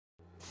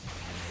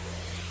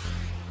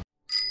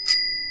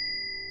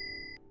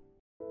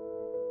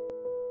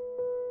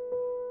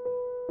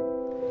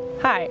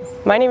Hi,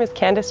 my name is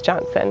Candice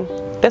Johnson.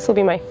 This will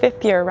be my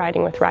 5th year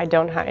riding with Ride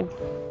Don't Hide.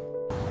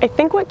 I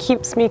think what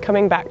keeps me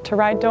coming back to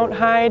Ride Don't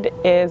Hide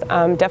is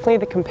definitely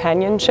the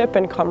companionship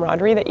and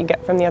camaraderie that you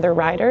get from the other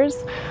riders.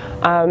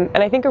 And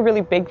I think a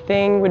really big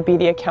thing would be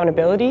the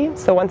accountability.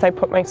 So once I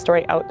put my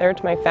story out there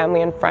to my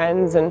family and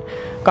friends and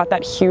got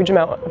that huge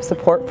amount of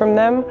support from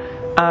them,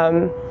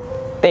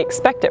 they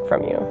expect it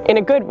from you in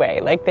a good way.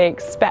 Like, they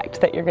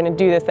expect that you're going to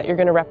do this, that you're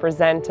going to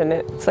represent, and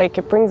it's like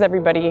it brings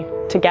everybody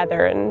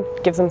together and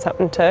gives them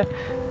something to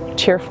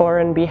cheer for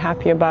and be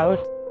happy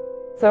about.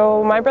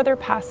 So my brother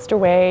passed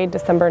away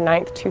December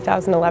 9th,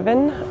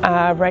 2011,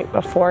 right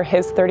before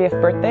his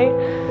 30th birthday.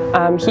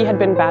 He had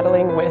been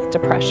battling with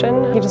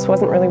depression. He just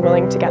wasn't really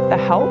willing to get the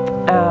help.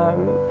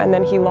 And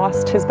then he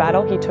lost his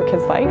battle, he took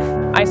his life.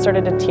 I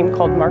started a team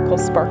called Markle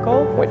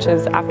Sparkle, which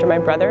is after my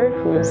brother,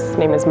 whose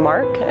name is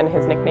Mark, and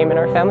his nickname in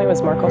our family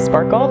was Markle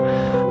Sparkle.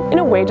 In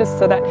a way, just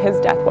so that his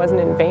death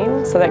wasn't in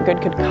vain, so that good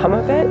could come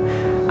of it,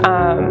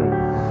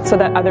 so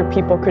that other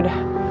people could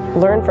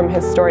learn from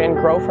his story and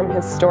grow from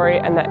his story,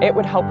 and that it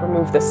would help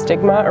remove the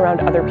stigma around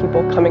other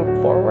people coming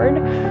forward.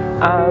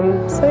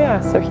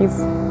 So he's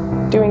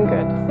doing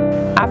good.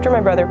 After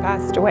my brother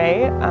passed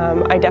away,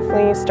 I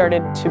definitely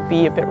started to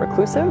be a bit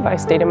reclusive. I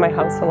stayed in my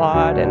house a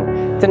lot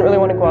and didn't really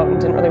want to go out and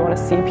didn't really want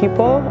to see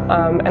people.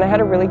 And I had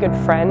a really good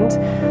friend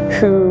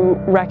who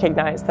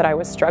recognized that I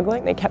was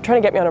struggling. They kept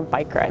trying to get me on a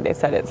bike ride. They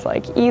said it's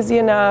like easy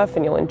enough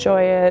and you'll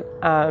enjoy it.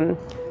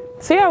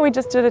 So yeah, we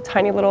just did a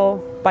tiny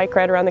little bike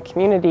ride around the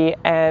community,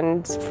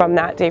 and from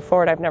that day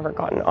forward I've never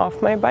gotten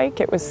off my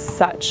bike. It was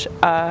such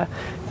a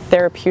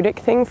therapeutic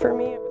thing for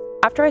me.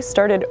 After I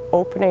started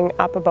opening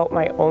up about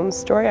my own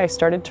story, I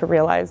started to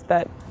realize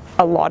that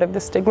a lot of the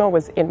stigma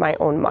was in my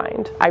own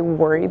mind. I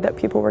worried that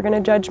people were going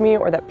to judge me,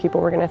 or that people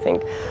were going to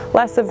think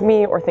less of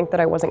me, or think that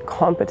I wasn't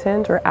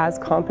competent or as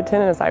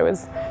competent as I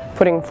was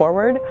putting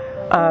forward.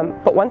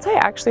 But once I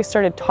actually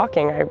started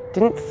talking, I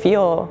didn't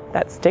feel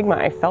that stigma.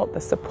 I felt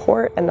the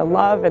support and the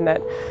love, and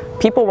that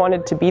people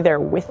wanted to be there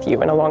with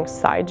you and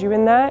alongside you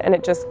in that, and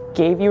it just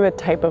gave you a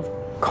type of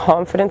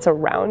confidence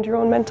around your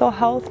own mental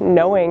health,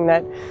 knowing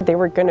that they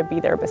were going to be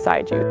there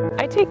beside you.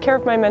 I take care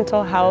of my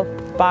mental health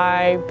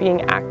by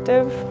being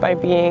active, by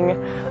being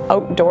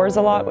outdoors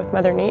a lot with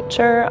Mother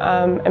Nature,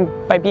 and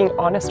by being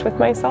honest with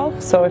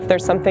myself. So if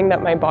there's something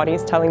that my body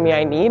is telling me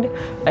I need,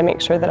 I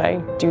make sure that I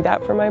do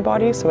that for my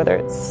body. So whether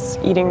it's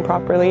eating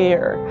properly,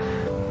 or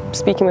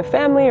speaking with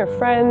family or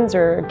friends,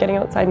 or getting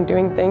outside and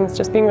doing things,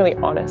 just being really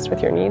honest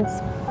with your needs.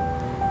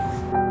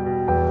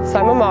 So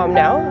I'm a mom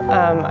now.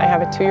 I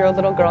have a 2-year-old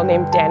little girl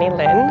named Danny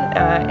Lynn,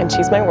 and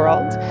she's my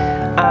world.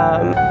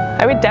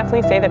 I would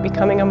definitely say that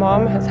becoming a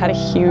mom has had a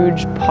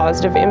huge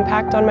positive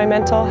impact on my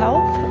mental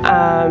health.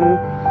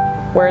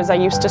 Whereas I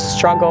used to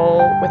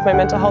struggle with my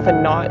mental health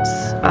and not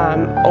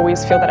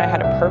always feel that I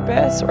had a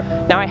purpose.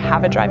 Now I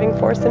have a driving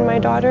force in my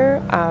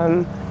daughter.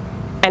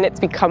 And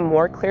it's become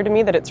more clear to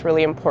me that it's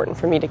really important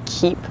for me to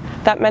keep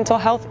that mental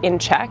health in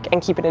check,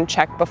 and keep it in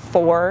check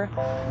before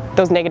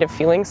those negative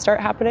feelings start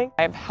happening.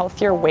 I have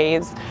healthier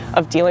ways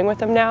of dealing with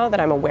them now that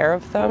I'm aware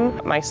of them.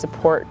 My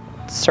support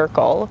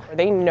circle,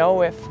 they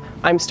know if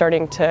I'm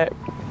starting to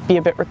be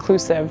a bit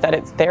reclusive, that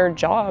it's their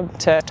job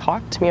to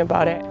talk to me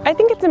about it. I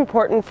think it's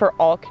important for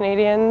all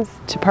Canadians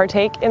to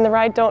partake in the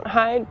Ride Don't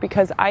Hide,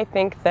 because I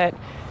think that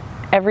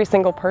every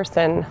single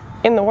person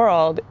in the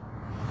world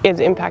is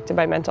impacted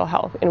by mental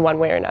health in one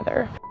way or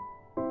another.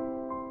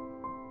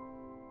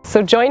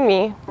 So join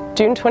me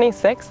June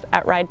 26th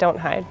at Ride Don't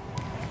Hide.